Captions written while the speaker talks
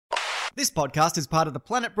This podcast is part of the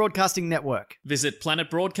Planet Broadcasting Network. Visit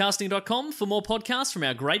planetbroadcasting.com for more podcasts from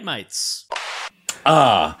our great mates.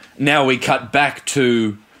 Now we cut back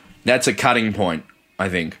to... That's a cutting point, I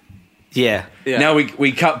think. Yeah. Now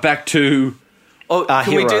we cut back to...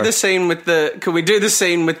 Can we do the scene with the...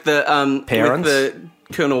 Parents? With the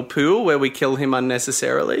Colonel Poole where we kill him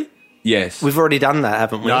unnecessarily? Yes. We've already done that,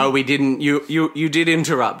 haven't we? No, we didn't. You did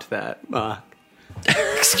interrupt that, Mark.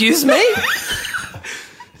 Excuse me?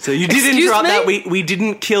 So you did interrupt that. We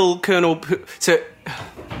didn't kill Colonel Poole. So...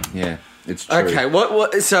 Yeah, it's true.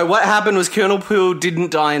 Okay, so what happened was Colonel Poole didn't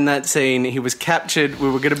die in that scene. He was captured. We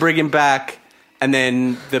were going to bring him back, and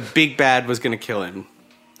then the big bad was going to kill him.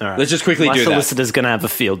 All right. Let's just quickly My do that. solicitor's going to have a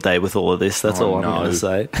field day with all of this. That's all I'm going to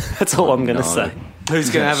say. That's all I'm going to say. Who's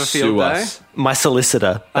going to have a field day? My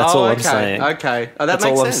solicitor. That's all I'm saying. Okay. Oh, That's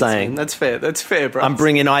makes all sense. I'm saying. That's fair. That's fair, bro. I'm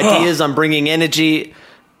bringing ideas. I'm bringing energy.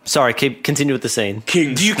 Sorry, continue with the scene.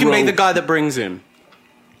 You can be the guy that brings him.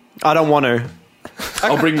 I don't want to.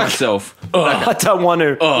 I'll bring myself. I don't want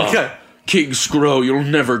to. Okay. King Scrow, you'll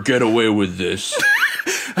never get away with this.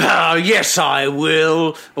 Oh, yes, I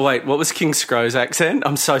will. Wait, what was King Scrow's accent?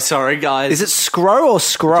 I'm so sorry, guys. Is it Scro or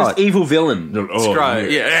Scrot? Just evil villain. Scrow?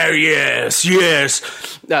 Yeah. Oh, yes.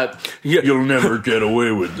 You'll never get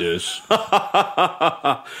away with this.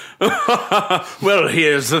 Well,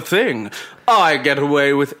 here's the thing. I get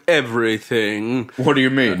away with everything. What do you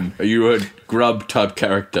mean? Are you a grub type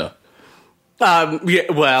character?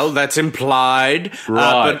 Yeah, well, that's implied.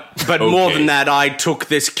 Right. But more than that, I took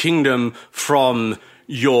this kingdom from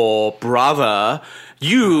your brother.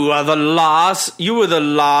 You were the last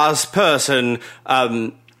person,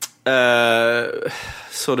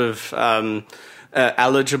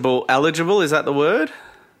 eligible, is that the word?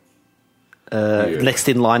 Next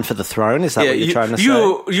in line for the throne? Is that what you're trying to say?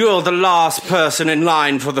 You're the last person in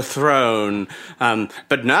line for the throne.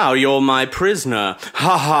 But now you're my prisoner.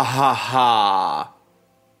 Ha ha ha ha.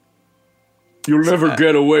 You'll never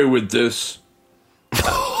get away with this.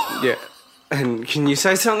 Yeah. And can you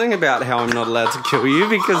say something about how I'm not allowed to kill you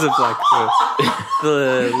because of like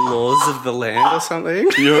the laws of the land or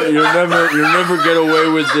something? You'll never get away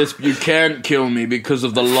with this. You can't kill me because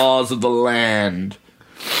of the laws of the land.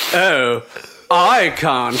 Oh, I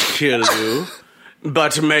can't kill you,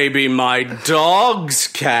 but maybe my dogs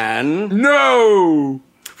can. No!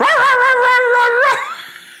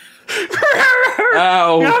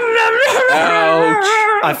 Ow. Ouch.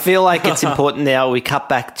 I feel like it's important now we cut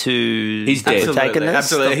back to... He's dead.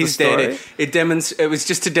 Absolutely, he's dead. It was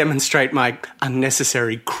just to demonstrate my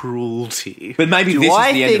unnecessary cruelty. But maybe this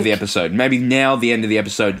is the end of the episode. Maybe now the end of the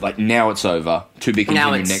episode, like now it's over. To be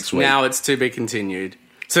continued next week. Now it's to be continued.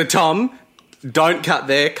 So, Tom, don't cut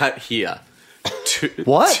there, cut here.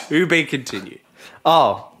 What? To be continued.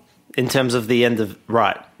 Oh, in terms of the end of...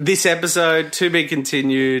 Right. This episode, to be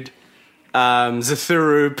continued,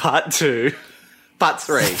 Zathuru Part 2. Part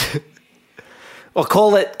 3. Or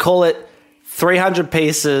call it 300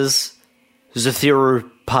 Pieces Zathuru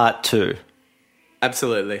Part 2.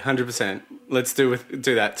 Absolutely, 100%. Let's do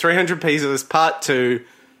that. 300 Pieces Part 2,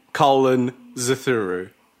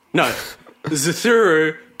 Zathuru. No,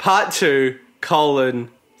 Zathuru Part 2,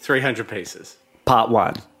 300 Pieces. Part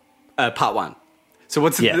 1. Part 1. So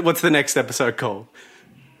what's the next episode called?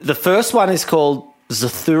 The first one is called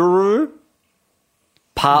Zathuru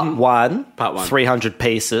Part 1. Part 1. 300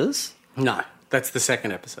 Pieces. No, that's the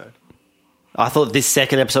second episode. I thought this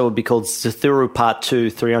second episode would be called Zathuru Part 2,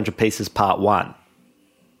 300 Pieces Part 1.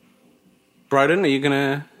 Broden, are you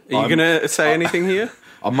gonna say anything here?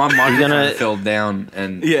 My microphone fell down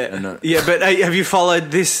and... Yeah, but have you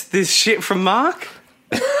followed this shit from Mark?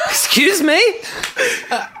 Excuse me?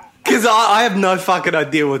 Because I have no fucking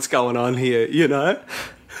idea what's going on here, you know?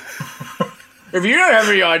 If you don't have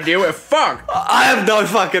any idea, we're fucked. I have no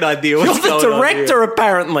fucking idea what's going on. You're the director,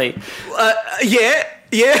 apparently. Yeah.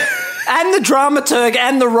 And the dramaturg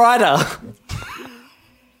and the writer.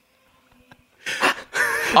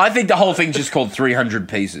 I think the whole thing's just called 300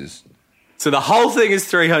 Pieces. So the whole thing is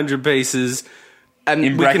 300 pieces, and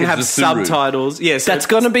we can have subtitles. Yes, that's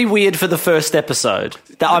going to be weird for the first episode.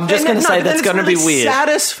 I'm just going to say that's going to be weird.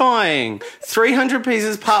 Satisfying. 300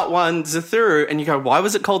 Pieces Part 1, Zathuru, and you go, why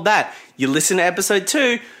was it called that? You listen to episode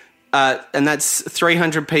 2, and that's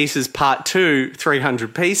 300 Pieces Part 2,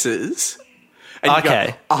 300 Pieces. And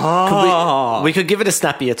okay. We could give it a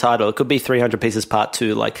snappier title. It could be 300 Pieces Part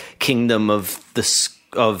 2, like Kingdom of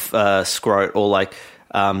Scroat, or like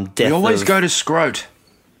Death. We always go to Scroat.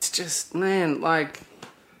 It's just, man, like,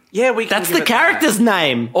 yeah, we. That's the character's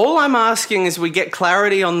name. All I'm asking is we get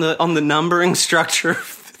clarity on the numbering structure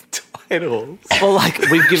of the titles. Well, like,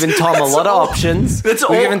 we've given Tom a lot of options. That's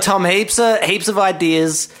We've all- given Tom heaps of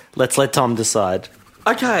ideas. Let's let Tom decide.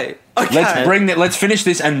 Okay. Let's finish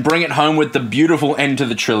this and bring it home with the beautiful end to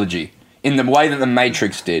the trilogy in the way that the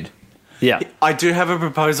Matrix did. Yeah. I do have a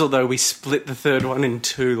proposal, though. We split the third one in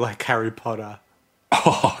two, like Harry Potter.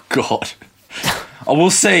 Oh God. Oh,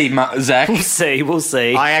 we'll see, Zach. We'll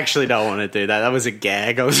see. I actually don't want to do that. That was a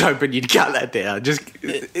gag. I was hoping you'd cut that down.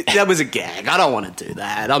 That was a gag. I don't want to do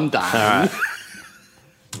that. I'm done. All right.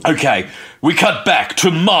 Okay, we cut back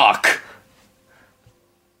to Mark.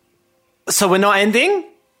 So we're not ending?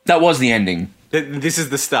 That was the ending. This is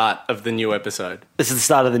the start of the new episode. This is the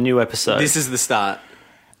start of the new episode. This is the start.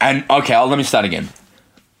 And okay, let me start again.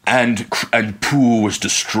 And Pooh was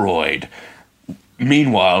destroyed.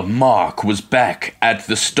 Meanwhile, Mark was back at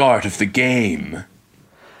the start of the game.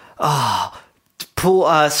 Pool. Pool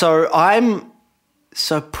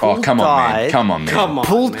Oh, come on, died. man! Come on, man! Come on,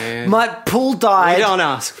 Pool. man. Pool died. We don't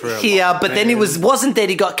ask for a here, lot, but then he man. wasn't dead.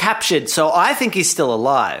 He got captured. So I think he's still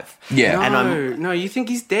alive. Yeah, And No, you think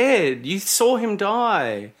he's dead. You saw him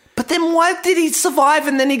die. But then why did he survive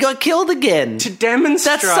and then he got killed again? To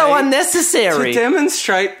demonstrate... That's so unnecessary. To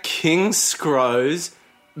demonstrate King Scrooge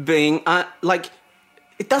being,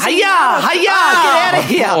 it doesn't... Hiya! Get out of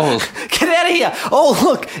here! Oh. Get out of here! Oh,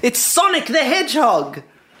 look, it's Sonic the Hedgehog.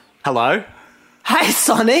 Hello? Hey,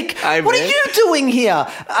 Sonic. Hey, what man. are you doing here?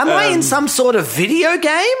 Am I in some sort of video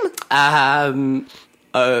game? I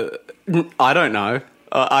don't know.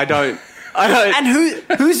 I don't... And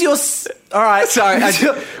who's your... All right. Sorry,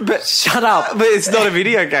 but shut up. But it's not a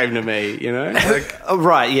video game to me, you know? Like, Oh,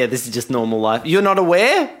 right, yeah, this is just normal life. You're not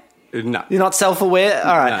aware? no. You're not self-aware?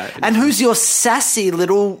 All right. No. And who's your sassy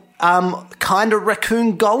little, kind of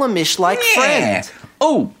raccoon golem-ish like friend?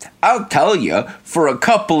 Oh, I'll tell you, for a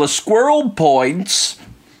couple of squirrel points.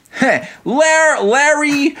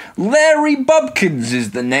 Larry Bubkins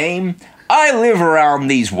is the name. I live around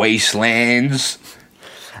these wastelands.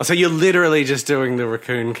 So you're literally just doing the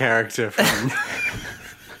raccoon character from...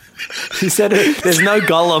 You said there's no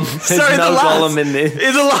golem. There's no golem in there.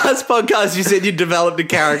 In the last podcast, you said you developed a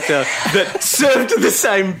character that served the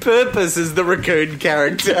same purpose as the raccoon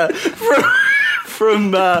character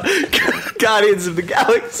from Guardians of the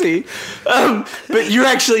Galaxy. But you're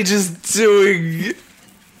actually just doing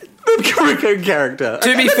the raccoon character.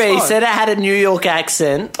 To be fair, he said it had a New York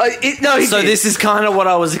accent. So This is kind of what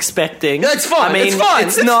I was expecting. That's fine, I mean, it's fine,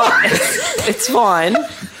 It's it's not. It's fine.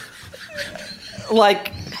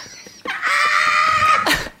 Like,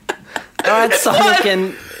 all right, Sonic,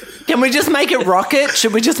 and can we just make it Rocket?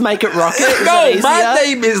 Should we just make it Rocket? Is that No, my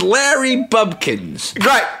easier? name is Larry Bubkins.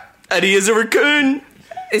 Great. And he is a raccoon.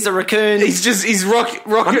 Is a raccoon. He's rocket.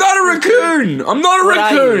 I'm not a raccoon. I'm not a What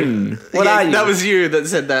are you? raccoon. What are you? That was you that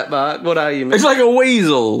said that, Mark. What are you, man? It's like a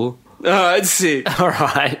weasel. Alright, sick. All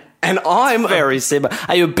right. And I'm Very similar.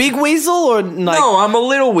 Are you a big weasel or like? No, I'm a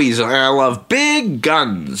little weasel, and I love big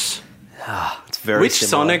guns. It's very Which similar.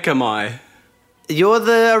 Sonic am I? You're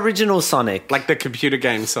the original Sonic. Like the computer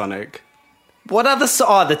game Sonic. What other?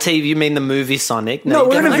 The TV? You mean the movie Sonic? No,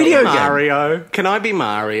 we're in a definitely- video game. Mario. Can I be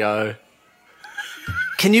Mario?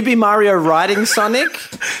 Can you be Mario riding Sonic?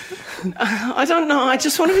 I don't know. I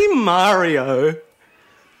just want to be Mario.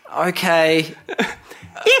 Okay.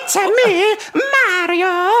 It's a me,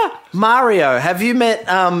 Mario. Mario, have you met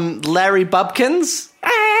Larry Bubkins?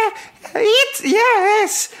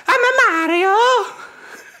 Yes. I'm a Mario. All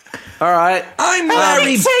right. I'm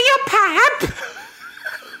Larry. your pap.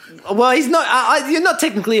 Well, he's not. You're not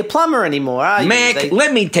technically a plumber anymore, are you? Mac,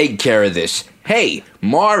 let me take care of this. Hey,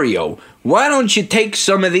 Mario, why don't you take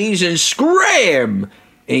some of these and scram?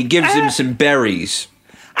 And he gives him some berries.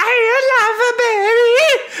 I love a berry,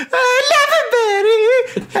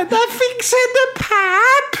 and I fix the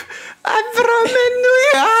pap. I'm from New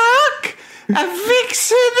York. I fix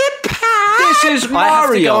the pap. This is I have to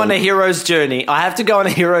Mario. go on a hero's journey. I have to go on a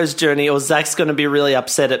hero's journey, or Zach's going to be really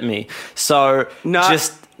upset at me. So No,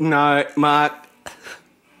 Mark.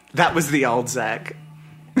 That was the old Zach.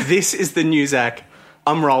 This is the new Zach.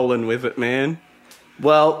 I'm rolling with it, man.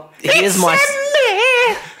 well, here's my.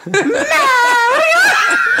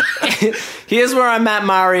 Here's where I'm at,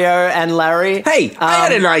 Mario and Larry. Hey, I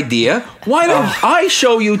had an idea. Why don't I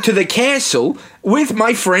show you to the castle with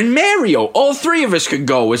my friend Mario? All three of us could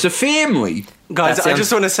go as a family. Guys, That I sounds-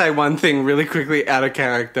 just want to say one thing really quickly out of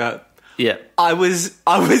character. Yeah. I was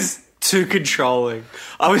too controlling.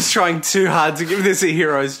 I was trying too hard to give this a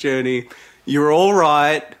hero's journey. You're all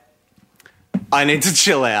right. I need to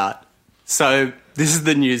chill out. So this is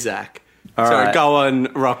the new Zach. So right. go on,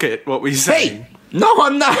 Rocket. What were you saying? Hey, no,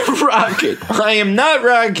 I'm not Rocket. I am not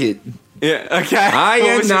Rocket. Yeah, okay. I What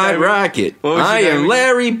am was your not name? Rocket. What was your I name am again?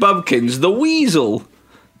 Larry Bubkins, the Weasel.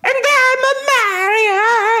 And I'm a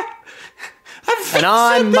Mario. And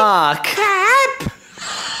I'm Mark.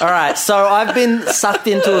 All right, so I've been sucked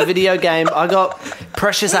into a video game. I got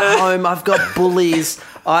pressures at home. I've got bullies.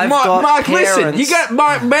 I've got Mark, parents. listen. You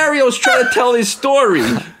got Mario's trying to tell his story.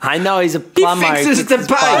 I know he's a plumber. fixes the pipe.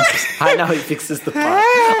 pipes. I know he fixes the pipe.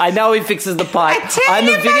 I know he fixes the pipe. I'm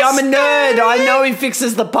a nerd. I know he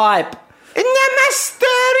fixes the pipe. And my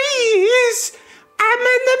story is I'm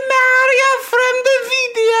in the Mario from the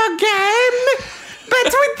video game, but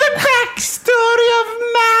with the backstory of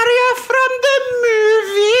Mario from the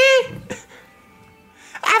movie.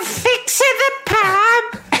 I fixed the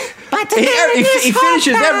pipe, but He he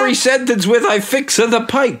finishes every sentence with "I fix the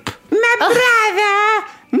pipe."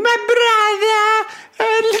 My brother,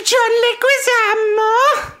 John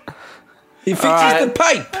Leguizamo, He fixes right. the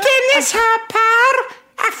pipe. Dennis Hopper,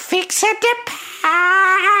 I fixed the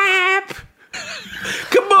pipe.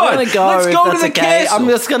 Come I'm on, gonna go. let's if go to that's the okay. castle. I'm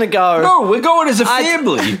just gonna go. No, we're going as a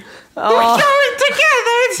family. We're going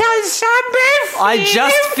together. It sounds so beautiful. I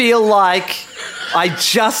just feel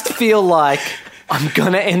like I'm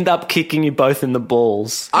gonna end up kicking you both in the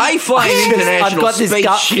balls. I fly an international I've got this spaceship.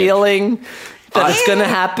 gut feeling that it's gonna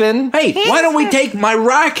happen. Hey, why don't we take my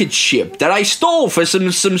rocket ship that I stole for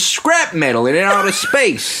some scrap metal in outer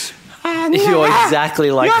space? You're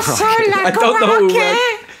exactly like You're so Rocket. like I don't know who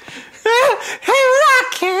Rocket. Hey,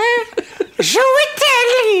 Rocket, should we tell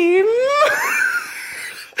him?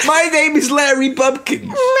 My name is Larry Bubkins.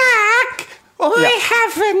 Mark, we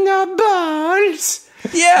have no balls.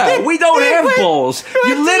 Yeah, we don't have balls.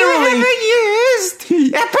 You literally... used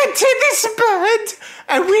up until this point,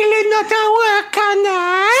 and will it not work on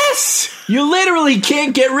us? You literally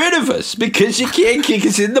can't get rid of us because you can't kick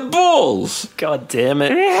us in the balls. God damn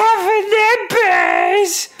it. We have no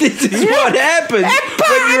balls. This is what happens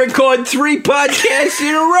when you record 3 podcasts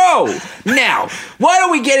in a row. Now, why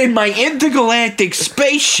don't we get in my intergalactic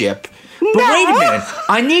spaceship? But wait a minute,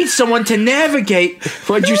 I need someone to navigate.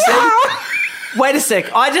 What'd you say? Wait a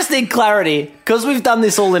sec. I just need clarity because we've done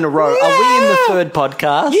this all in a row. Are we in the third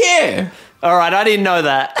podcast? Yeah. All right, I didn't know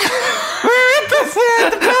that. We're at the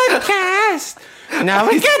third podcast. Now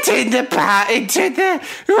we get into the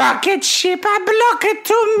rocket ship. I block it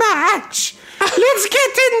too much. Let's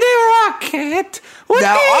get in the rocket. What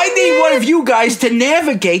Now, do you I need one of you guys to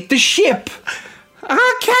navigate the ship.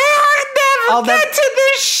 Okay, I'll never get to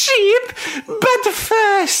the ship, but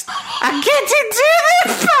first, I get into the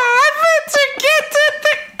pipe to get to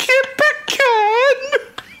the Kippercon.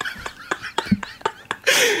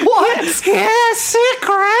 What? Yeah,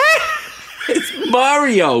 secret.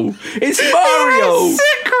 Mario. It's Mario.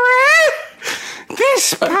 Secret.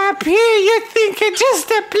 This pipe here, you think it's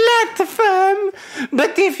just a platform,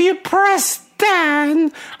 but if you press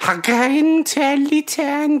down, I can tell it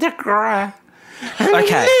underground.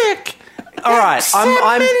 Okay. Look, All right,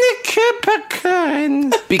 I'm in the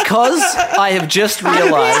Kippercon. because I have just I'll be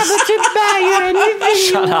realized. able to buy you anything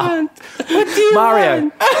Shut you up. want. What do you Mario,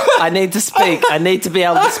 want? I need to speak. I need to be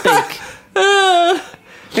able to speak.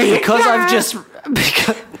 Because I've just...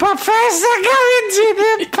 But first I go into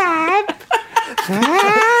the pipe. Go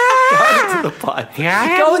into the pipe.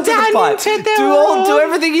 I Go am into the down pipe. into the Do hole.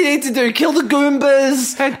 everything you need to do. Kill the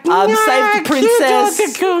Goombas. Save the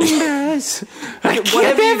princess. Killed all the Goombas. I killed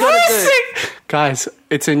Whatever you gotta do. everything. Guys,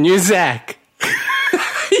 it's a new Zach.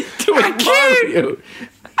 Mario.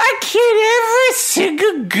 I killed every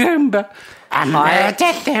single Goomba. I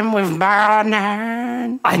murdered them with my own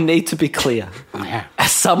hand. I need to be clear. At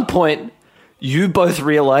some point, you both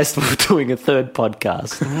realized we were doing a third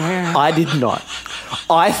podcast. I did not.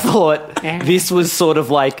 I thought this was sort of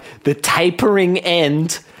like the tapering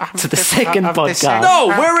end to the second of the podcast. second- No,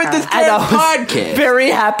 we're at the And I third was podcast. very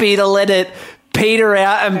happy to let it peter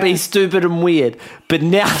out and be stupid and weird. But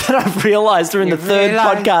now that I've realized we're in the third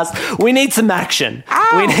realised- podcast, we need some action. Oh,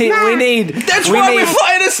 we man. need. That's we why need, we're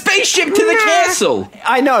flying a spaceship to the castle.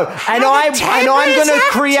 I know, and I'm going to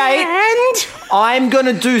create. I'm going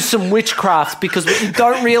to do some witchcraft because what you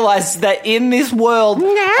don't realize is that in this world,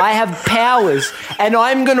 I have powers, and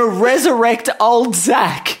I'm going to resurrect old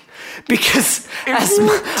Zach. Because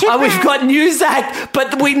we've got new Zach,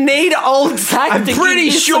 but we need old Zach I'm to pretty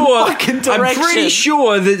give you sure. some fucking I'm direction. pretty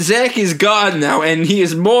sure that Zach is gone now, and he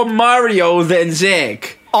is more Mario than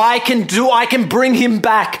Zach. I can bring him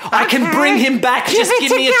back. I can bring him back. Just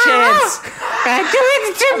give me a chance. Do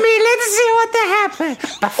it to me. Let's see what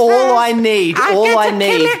happens. But All first, I need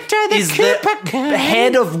is the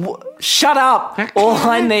head of... Shut up. All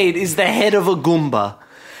I need is the head of a Goomba.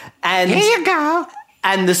 And Here you go.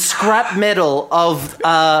 and the scrap metal of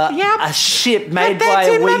a ship made by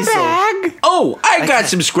a weasel. Oh, I got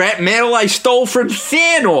some scrap metal I stole from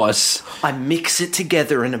Thanos. I mix it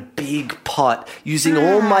together in a big pot using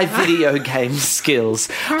all my video game skills.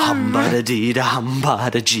 Hum-ba-da-dee-da,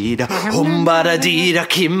 hum-ba-da-gee-da, hum-ba-da-dee-da,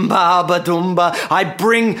 kim-ba-ba-dum-ba.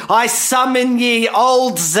 I summon ye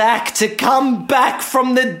old Zack to come back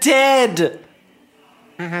from the dead.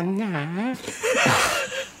 No.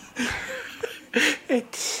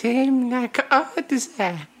 It seemed like old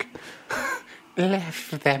Zack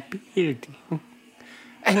left the building.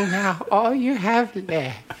 And now all you have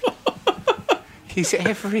left is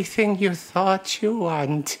everything you thought you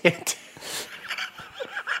wanted.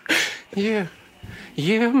 You,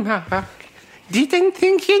 Mark, didn't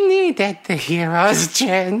think you needed the hero's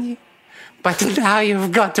journey. But now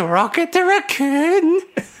you've got Rocket the Raccoon.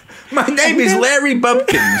 My name is Larry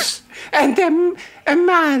Bumpkins. And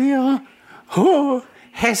Mario, who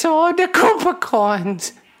has all the Koopa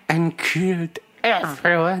coins and killed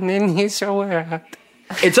everyone in his world.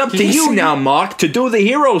 It's up to you now, Mark, to do the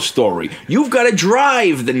hero story. You've got to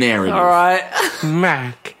drive the narrative. All right.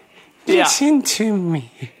 Mark, listen to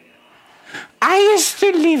me. I used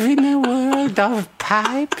to live in a world of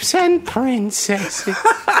pipes and princesses.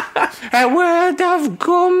 A world of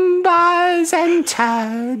Goombas and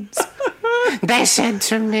toads. They said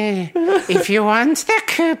to me, if you want the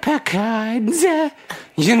Koopa coins,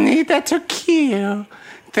 you needed to kill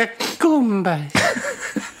the Goombas.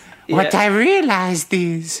 What I realized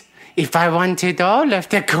is, if I wanted all of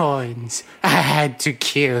the coins, I had to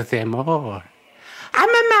kill them all. I'm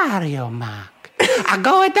a Mario, Mark. I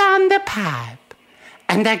go down the pipe,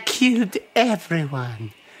 and I killed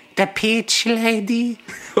everyone. The Peach Lady,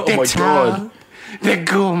 the Toad, the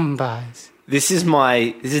Goombas. This is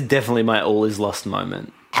definitely my all is lost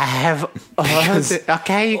moment. I have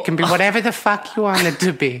okay, you can be whatever the fuck you want it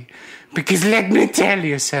to be. Because let me tell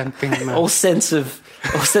you something, Mark. All sense of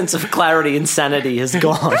clarity and sanity has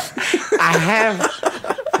gone. I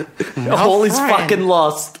have no all is friend. fucking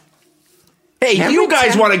lost. Hey, do you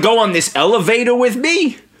guys want to go on this elevator with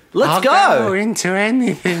me? Let's I'll go. go into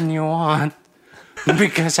anything you want.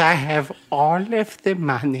 Because I have all of the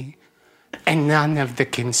money and none of the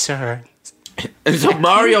concern. So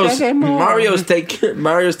Mario's taking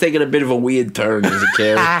a bit of a weird turn as a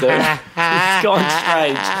character. He's gone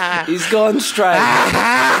strange. He's gone strange.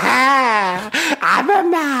 I'm a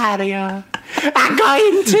Mario. I go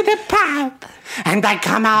into the pub and I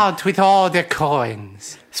come out with all the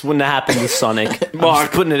coins. This wouldn't have happened with Sonic. Mark, I'm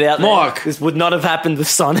just putting it out there. Mark. This would not have happened with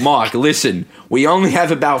Sonic. Mark, listen, we only have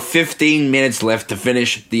about 15 minutes left to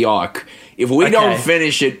finish the arc. If we don't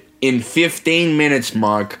finish it in 15 minutes,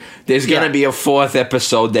 Mark, there's going to be a fourth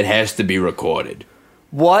episode that has to be recorded.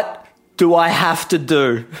 What do I have to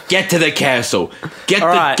do? Get to the castle.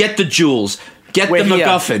 Get the jewels. Get We're the here.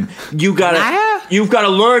 MacGuffin. You've got to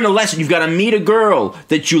learn a lesson. You've got to meet a girl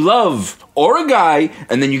that you love or a guy,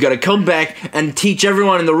 and then you got to come back and teach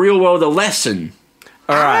everyone in the real world a lesson.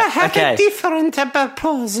 All right. I have a different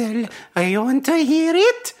proposal. You want to hear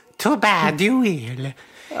it? Too bad, you will. You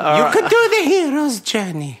could do the hero's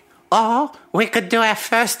journey. Or we could do our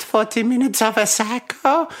first 40 minutes of a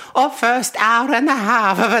Psycho, or first hour and a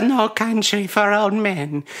half of a No Country for Old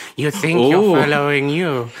Men. You think you're following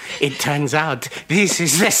you. It turns out this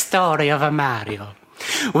is the story of a Mario.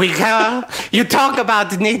 We go, you talk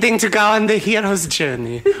about needing to go on the hero's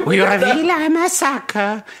journey. We reveal I'm a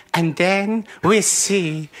sucker, and then we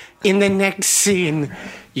see in the next scene,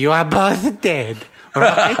 you are both dead.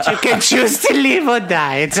 Right? You can choose to live or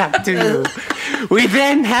die. It's up to you. We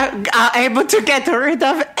then are able to get rid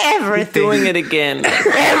of everything. Doing it again.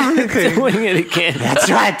 Everything. Doing it again. That's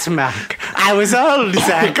right, Mark. I was old,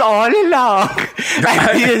 Zach, all along.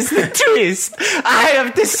 And here's the twist. I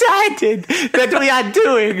have decided that we are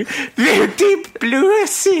doing the Deep Blue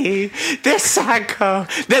Sea, the Psycho,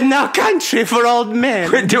 the No Country for Old Men.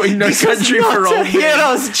 We're doing No Country for Old Men. This is not a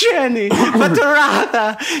hero's journey, but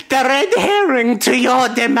rather the red herring to your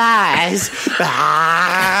demise.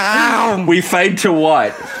 We fade to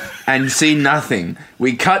white and see nothing.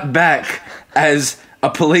 We cut back as a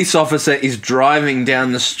police officer is driving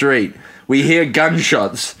down the street. We hear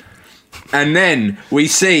gunshots. And then we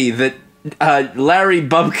see that Larry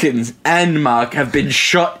Bumpkins and Mark have been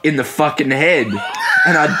shot in the fucking head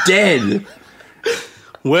and are dead.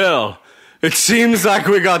 Well, it seems like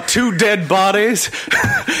we got 2 dead bodies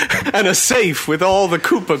and a safe with all the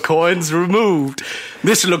Koopa coins removed.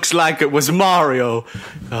 This looks like it was Mario.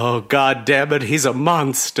 Oh, god damn it, he's a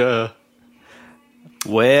monster.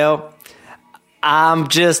 Well, I'm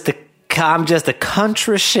just a I'm just a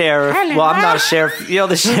country sheriff. Well, I'm not a sheriff. You're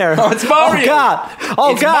the sheriff. Oh, it's Mario. Oh, God.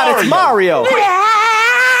 Oh, It's God, it's Mario.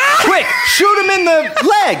 Quick, shoot him in the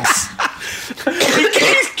legs.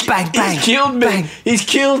 Bang, bang. He's killed me. Bang. He's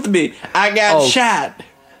killed me. I got Oh. shot.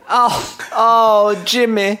 Oh,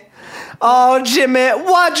 Jimmy. Oh, Jimmy,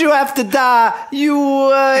 why'd you have to die?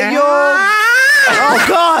 You're... Oh,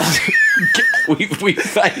 God. We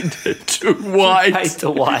faded to white. Fade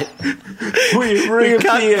to white. We Cut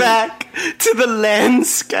reappeared. back to the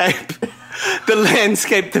landscape. The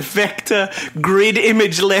landscape, the vector grid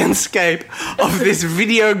image landscape of this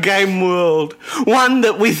video game world. One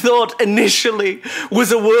that we thought initially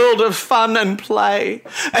was a world of fun and play.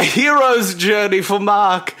 A hero's journey for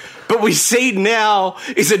Mark. But we see now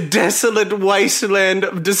is a desolate wasteland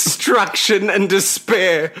of destruction and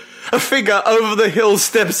despair. A figure over the hill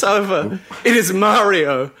steps over. It is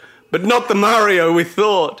Mario, but not the Mario we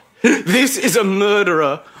thought. This is a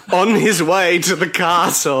murderer on his way to the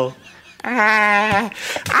castle. I'm a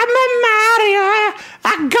Mario.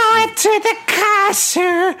 I go to the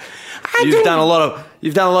castle. You've done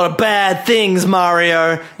a lot of bad things,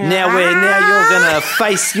 Mario. Now you're gonna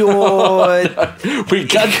face your... We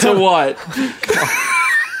cut to white.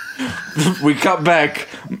 We cut back.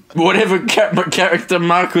 Whatever character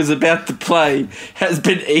Mark was about to play has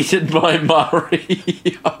been eaten by Mario.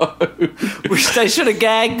 They should have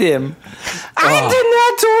gagged him. I do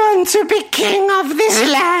not want to be king of this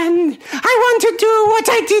land. I want to do what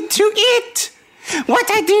I did to it.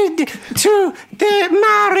 What I did to the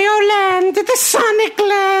Mario land, the Sonic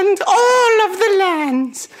land, all of the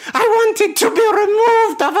lands. I wanted to be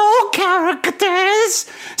removed of all characters.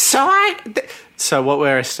 So what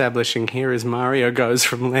we're establishing here is Mario goes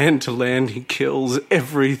from land to land, he kills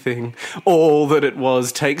everything, all that it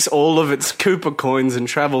was, takes all of its Koopa coins and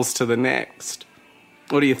travels to the next.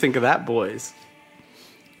 What do you think of that, boys?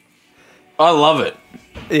 I love it.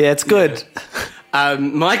 Yeah, it's good.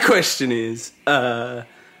 My question is,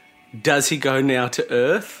 does he go now to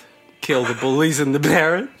Earth, kill the bullies and the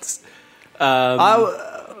parents?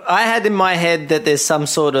 I had in my head that there's some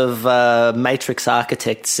sort of Matrix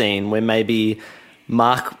Architect scene where maybe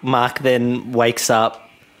Mark then wakes up.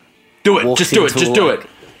 Do it. walks Just do it. into Just do it.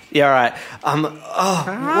 Yeah, all right.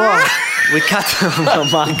 Whoa. We cut to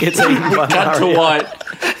Mark gets eaten by Cut to Mario. white.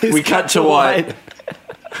 We cut to white.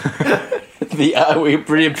 We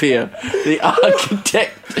reappear. The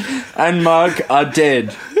architect and Mark are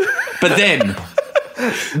dead. But then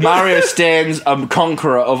Mario stands a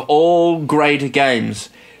conqueror of all great games.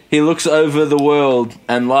 He looks over the world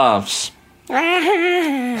and laughs.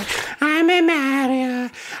 I'm a Mario.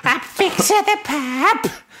 I fix the pap.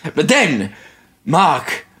 But then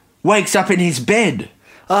Mark wakes up in his bed.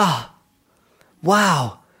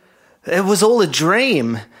 Wow. It was all a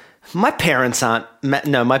dream. My parents aren't...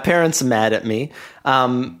 my parents are mad at me.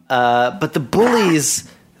 But the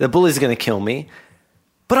bullies are going to kill me.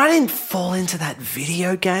 But I didn't fall into that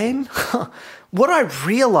video game. What I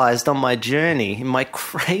realized on my journey, in my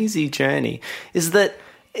crazy journey, is that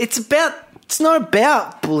it's not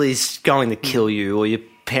about bullies going to kill you or your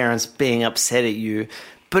parents being upset at you,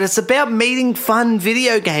 but it's about meeting fun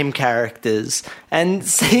video game characters and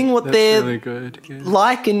seeing what they're really good. Yeah.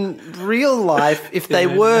 like in real life if they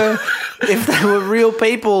were real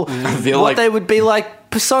people, what they would be like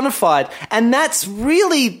personified. And that's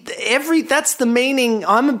really that's the meaning.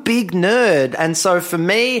 I'm a big nerd, and so for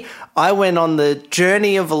me, I went on the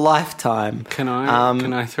journey of a lifetime. Can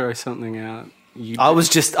I throw something out? I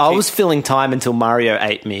was filling time until Mario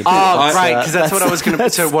ate me. Oh, right, because that's what I was going to...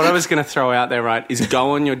 So what I was going to throw out there, right, is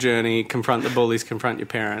go on your journey, confront the bullies, confront your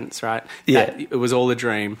parents, right? Yeah. It was all a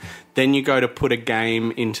dream. Then you go to put a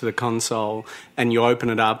game into the console and you open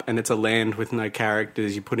it up and it's a land with no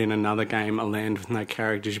characters. You put in another game, a land with no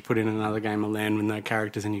characters. You put in another game, a land with no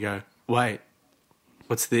characters, and you go, wait,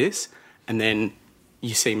 what's this? And then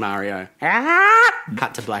you see Mario.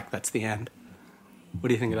 Cut to black, that's the end. What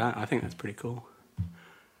do you think of that? I think that's pretty cool.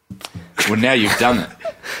 Well, now you've done it.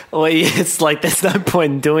 Well, it's like there's no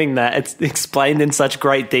point in doing that. It's explained in such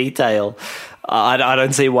great detail. I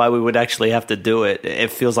don't see why we would actually have to do it. It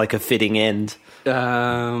feels like a fitting end.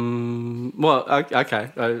 Well,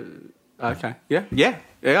 okay. Okay. Yeah,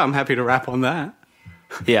 I'm happy to wrap on that.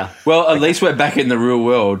 Yeah. Well, at least we're back in the real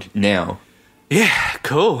world now. Yeah,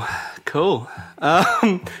 cool. So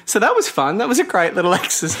that was fun. That was a great little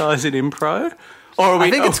exercise in improv.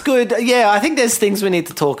 I think it's good. Yeah, I think there's things we need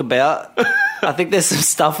to talk about. I think there's some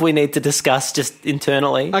stuff we need to discuss just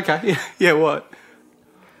internally. Okay, yeah, what?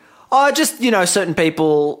 Oh, just, certain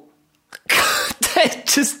people, they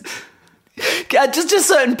just just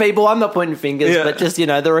certain people. I'm not pointing fingers, Yeah. but just,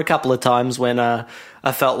 there were a couple of times when I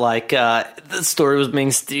felt like the story was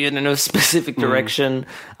being steered in a specific direction.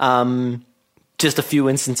 Just a few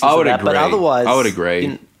instances I would of that, agree. but otherwise... I would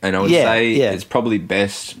agree. And I would say yeah. it's probably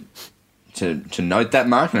best to note that,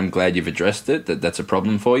 Mark, and I'm glad you've addressed it, that's a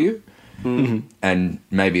problem for you. Mm-hmm. And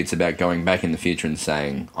maybe it's about going back in the future and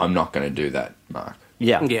saying, I'm not going to do that, Mark.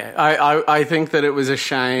 Yeah. Yeah, I think that it was a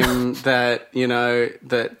shame that,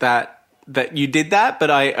 that you did that, but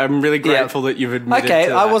I'm really grateful that you've admitted to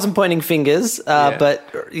that. I wasn't pointing fingers, but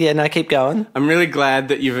keep going. I'm really glad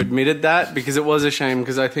that you've admitted that because it was a shame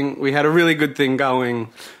because I think we had a really good thing going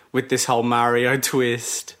with this whole Mario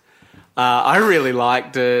twist. I really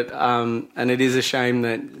liked it, and it is a shame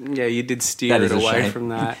that, you did steer That it is a away shame. from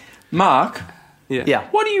that. Mark, Yeah.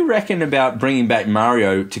 what do you reckon about bringing back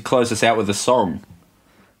Mario to close us out with a song?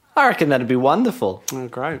 I reckon that'd be wonderful. Oh,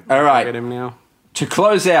 great. All right. I'll get him now. To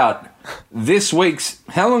close out this week's...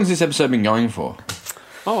 How long has this episode been going for?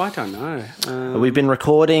 Oh, I don't know. We've been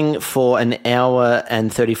recording for an hour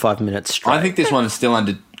and 35 minutes straight. I think this one's still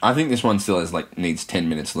under... I think this one still has needs 10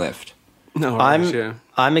 minutes left. No,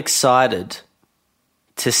 I'm excited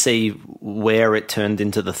to see where it turned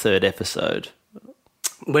into the third episode.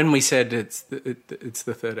 When we said it's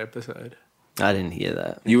the third episode, I didn't hear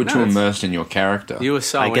that. You were too it's- immersed in your character. you were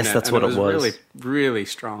so. I in guess it, that's and what it was. Really, really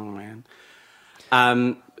strong, man.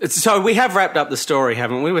 So we have wrapped up the story,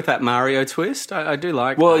 haven't we, with that Mario twist? I do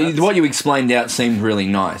like. Well, that. what you explained out seemed really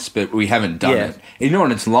nice, but we haven't done Yeah. it. You know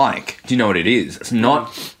what it's like? Do you know what it is? It's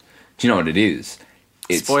not... Do you know what it is?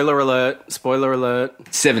 It's Spoiler alert! Spoiler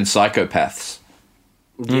alert! 7 Psychopaths,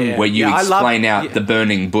 Yeah, where you yeah, explain out the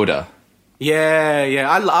burning Buddha. Yeah.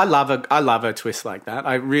 I love a twist like that.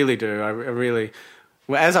 I really do. I really.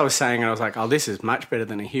 Well, as I was saying, I was like, oh, this is much better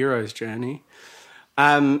than a hero's journey.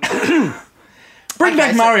 Bring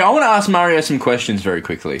back Mario. I want to ask Mario some questions very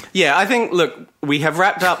quickly. Yeah, I think, look, we have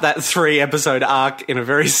wrapped up that 3-episode arc in a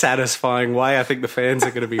very satisfying way. I think the fans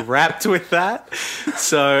are going to be wrapped with that.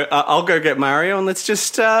 So I'll go get Mario and let's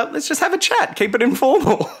just have a chat. Keep it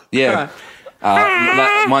informal. Yeah.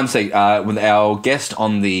 One sec. With our guest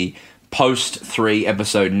on the post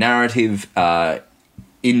 3-episode narrative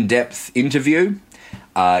in-depth interview.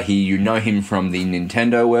 You know him from the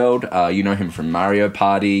Nintendo world. You know him from Mario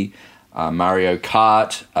Party, Mario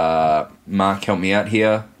Kart. Mark, help me out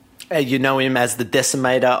here. You know him as the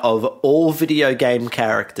decimator of all video game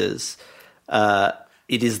characters. It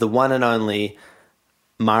is the one and only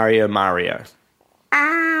Mario.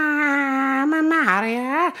 I'm a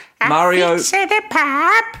Mario. Mario- Fix the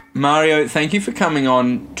pop. Mario, thank you for coming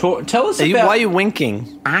on. Tell us about... Why are you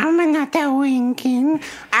winking? I'm not a winking.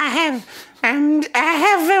 I have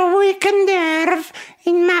a weak nerve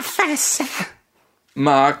in my face.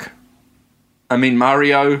 Mario,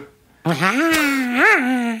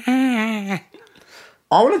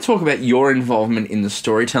 I want to talk about your involvement in the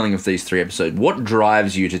storytelling of these 3 episodes. What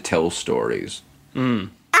drives you to tell stories?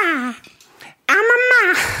 I'm a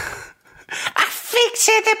ma. I fix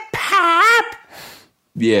the pop.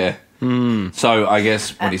 Yeah. So I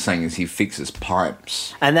guess what he's saying is he fixes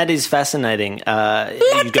pipes. And that is fascinating. You go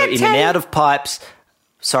in and out of pipes.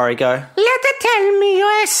 Sorry, go. Let her tell me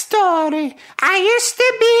your story. I used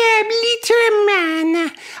to be a little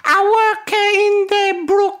man. I work in the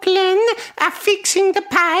Brooklyn, fixing the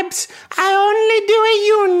pipes. I only do a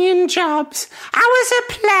union jobs. I was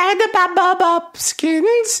applied by Bob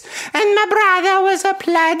Hopkins, and my brother was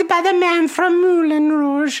applied by the man from Moulin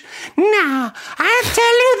Rouge. Now, I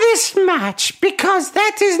tell you this much, because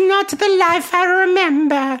that is not the life I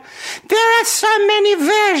remember. There are so many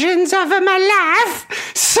versions of my life.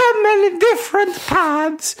 So many different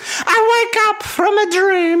paths. I wake up from a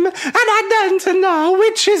dream and I don't know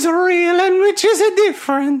which is real and which is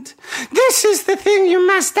different. This is the thing you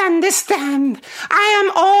must understand. I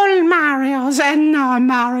am all Marios and no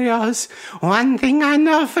Marios. One thing I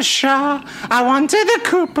know for sure. I wanted a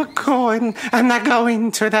Cooper coin and I go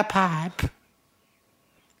into the pipe.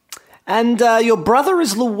 And your brother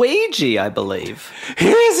is Luigi, I believe.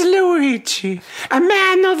 Here's Luigi, a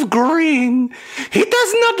man of green. He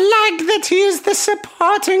does not like that he is the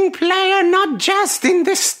supporting player, not just in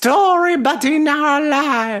the story, but in our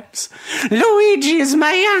lives. Luigi is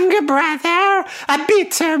my younger brother, a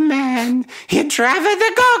bitter man. He drives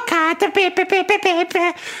the go-kart,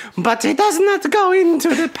 but he does not go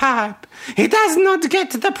into the pipe. He does not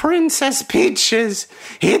get the Princess Peaches.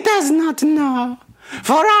 He does not know.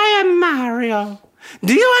 For I am Mario.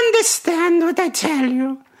 Do you understand what I tell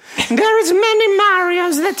you? There is many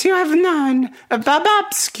Marios that you have known. Bob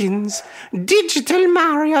Hopkins, Digital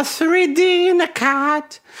Mario 3D in a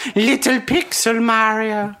cart, Little Pixel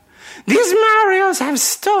Mario. These Marios have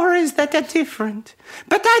stories that are different,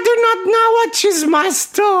 but I do not know which is my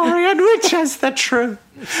story and which is the truth.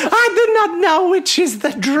 I do not know which is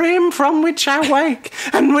the dream from which I wake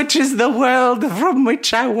and which is the world from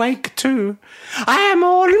which I wake too. I am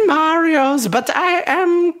all Marios, but I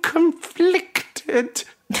am conflicted.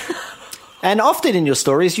 And often in your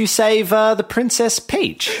stories, you save the Princess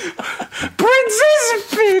Peach. Princess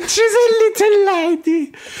Peach is a little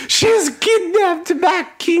lady. She is kidnapped by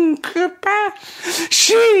King Koopa.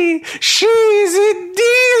 She is a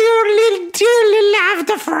dearly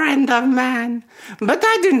loved friend of mine. But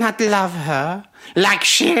I do not love her like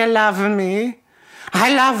she loves me.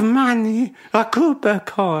 I love money, a Koopa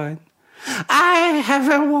coin. I have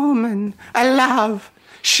a woman, I love.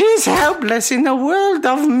 She's helpless in a world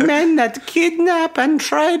of men that kidnap and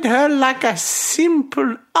trade her like a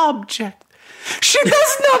simple object. She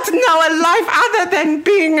does not know a life other than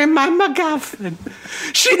being in my MacGuffin.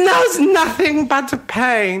 She knows nothing but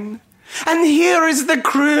pain. And here is the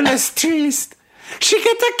cruelest twist. She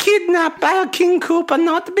gets kidnapped by a King Koopa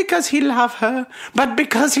not because he loves her, but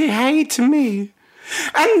because he hates me.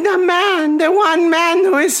 And the one man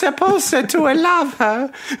who is supposed to love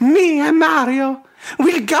her, me and Mario,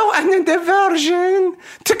 will go on a diversion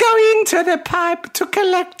to go into the pipe to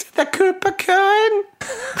collect the Koopa coin.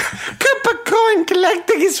 Koopa coin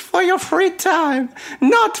collecting is for your free time,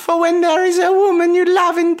 not for when there is a woman you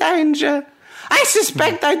love in danger. I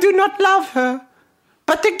suspect I do not love her.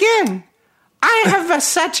 But again, I have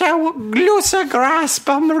such a looser grasp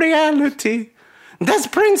on reality. Does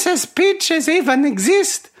Princess Peaches even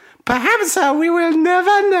exist? Perhaps we will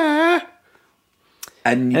never know.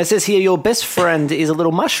 And it says here your best friend is a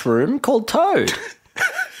little mushroom called Toad.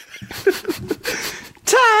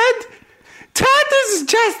 Toad is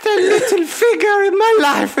just a little figure in my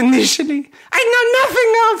life initially. I know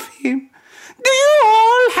nothing of him. Do you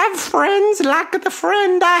all have friends like the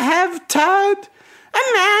friend I have, Toad? A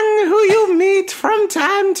man who you meet from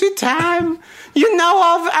time to time. You know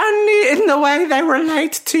of only in the way they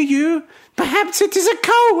relate to you. Perhaps it is a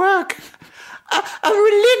co-worker, a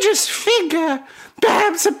religious figure,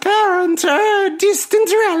 perhaps a parent or a distant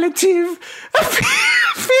relative, a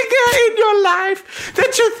figure in your life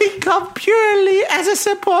that you think of purely as a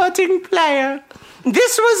supporting player.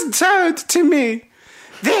 This was Toad to me.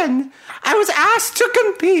 Then I was asked to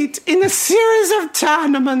compete in a series of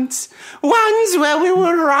tournaments, ones where we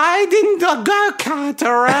were riding the go-kart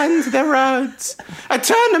around the roads. A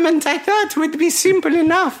tournament I thought would be simple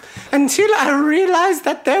enough until I realized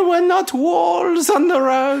that there were not walls on the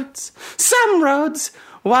roads. Some roads,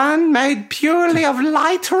 one made purely of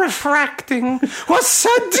light refracting, was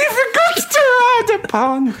so difficult to ride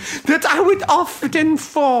upon that I would often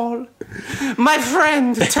fall. My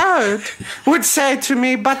friend Toad would say to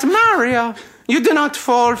me, "But Mario, you do not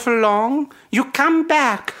fall for long. You come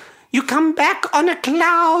back. You come back on a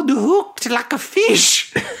cloud hooked like a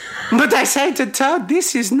fish." But I say to Toad,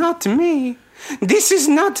 this is not me. This is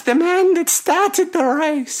not the man that started the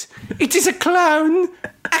race. It is a clone,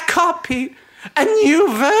 a copy, a new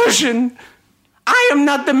version. I am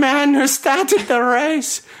not the man who started the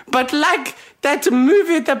race, but like that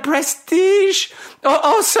movie, The Prestige, or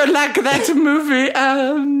also like that movie,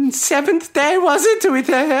 Seventh Day, was it,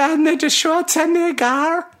 with Arnold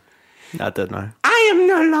Schwarzenegger? I don't know. I am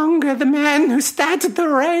no longer the man who started the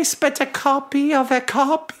race, but a copy of a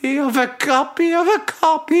copy of a copy of a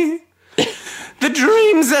copy. The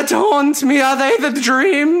dreams that haunt me, are they the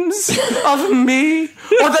dreams of me,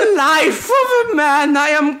 or the life of a man I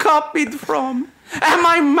am copied from? Am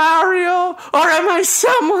I Mario, or am I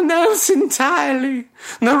someone else entirely?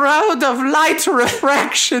 The road of light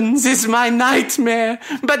refractions is my nightmare,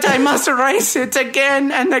 but I must race it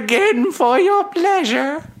again and again for your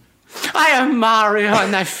pleasure. I am Mario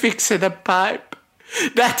and I fix the pipe.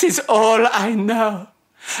 That is all I know,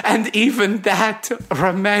 and even that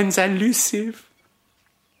remains elusive.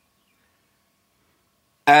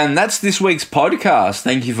 And that's this week's podcast.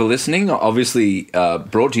 Thank you for listening. Obviously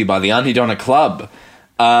brought to you by the Auntie Donna Club.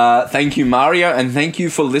 Thank you, Mario, and thank you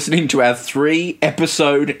for listening to our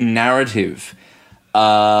 3-episode narrative.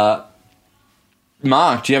 Mark,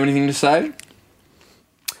 do you have anything to say?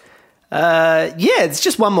 Yeah, it's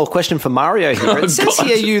just one more question for Mario here. It says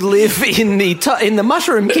here you live in the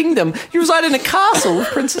Mushroom Kingdom. You reside in a castle with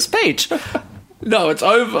Princess Peach. No, it's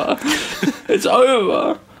over. It's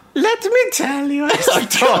over. Let me tell you a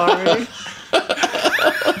story.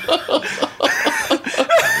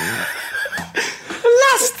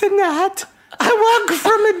 Last night, I woke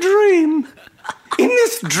from a dream. In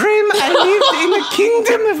this dream, I lived in a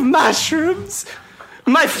kingdom of mushrooms.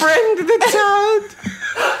 My friend the Toad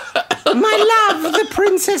My love, the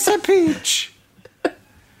Princess Peach. But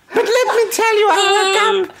let me tell you, I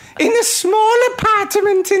woke up in a small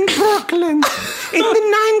apartment in Brooklyn in the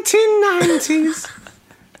 1990s.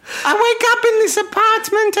 I wake up in this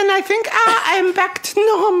apartment and I think, I am back to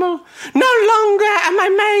normal. No longer am I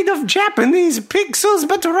made of Japanese pixels,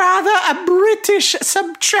 but rather a British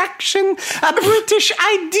subtraction, a British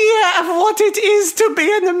idea of what it is to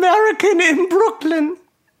be an American in Brooklyn.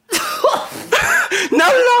 No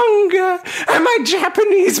longer am I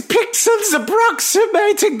Japanese pixels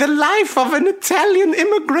approximating the life of an Italian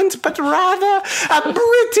immigrant, but rather a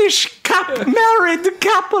British married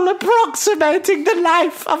couple approximating the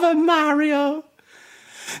life of a Mario.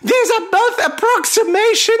 These are both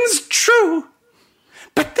approximations true.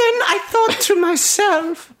 But then I thought to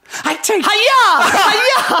myself,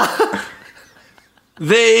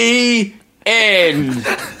 The end.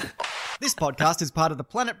 This podcast is part of the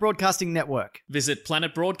Planet Broadcasting Network. Visit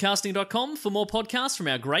planetbroadcasting.com for more podcasts from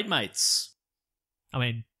our great mates. I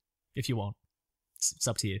mean, if you want. It's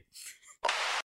up to you.